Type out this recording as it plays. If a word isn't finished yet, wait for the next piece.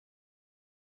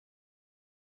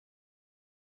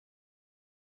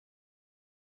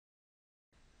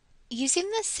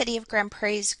Using the City of Grand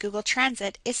Prairie's Google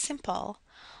Transit is simple.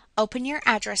 Open your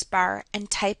address bar and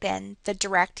type in the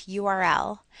direct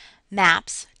URL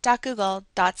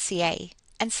maps.google.ca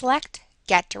and select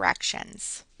Get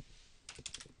Directions.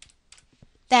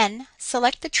 Then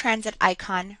select the transit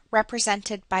icon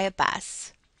represented by a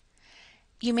bus.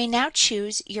 You may now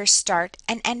choose your start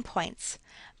and end points.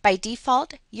 By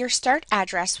default, your start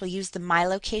address will use the My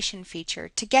Location feature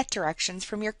to get directions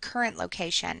from your current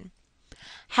location.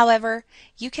 However,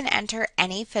 you can enter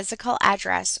any physical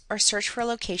address or search for a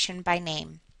location by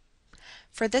name.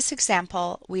 For this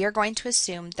example, we are going to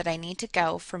assume that I need to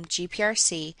go from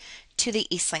GPRC to the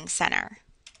Eastlink Center.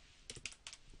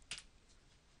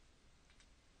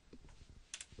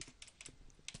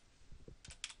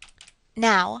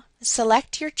 Now,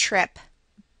 select your trip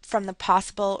from the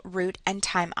possible route and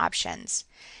time options.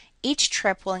 Each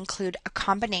trip will include a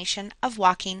combination of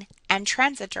walking and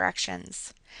transit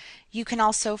directions. You can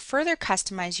also further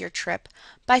customize your trip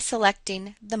by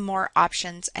selecting the More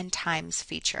Options and Times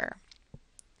feature.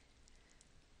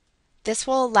 This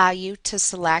will allow you to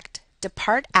select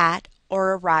Depart at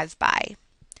or Arrive by.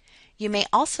 You may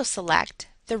also select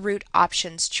the Route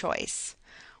Options choice,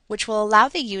 which will allow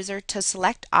the user to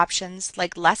select options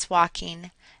like less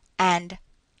walking and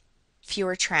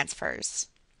fewer transfers.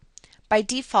 By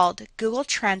default, Google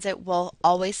Transit will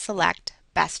always select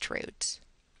Best Route.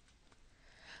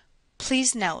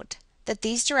 Please note that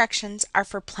these directions are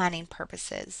for planning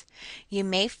purposes. You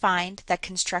may find that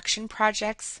construction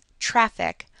projects,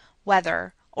 traffic,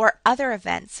 weather, or other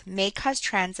events may cause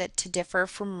transit to differ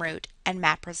from route and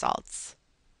map results.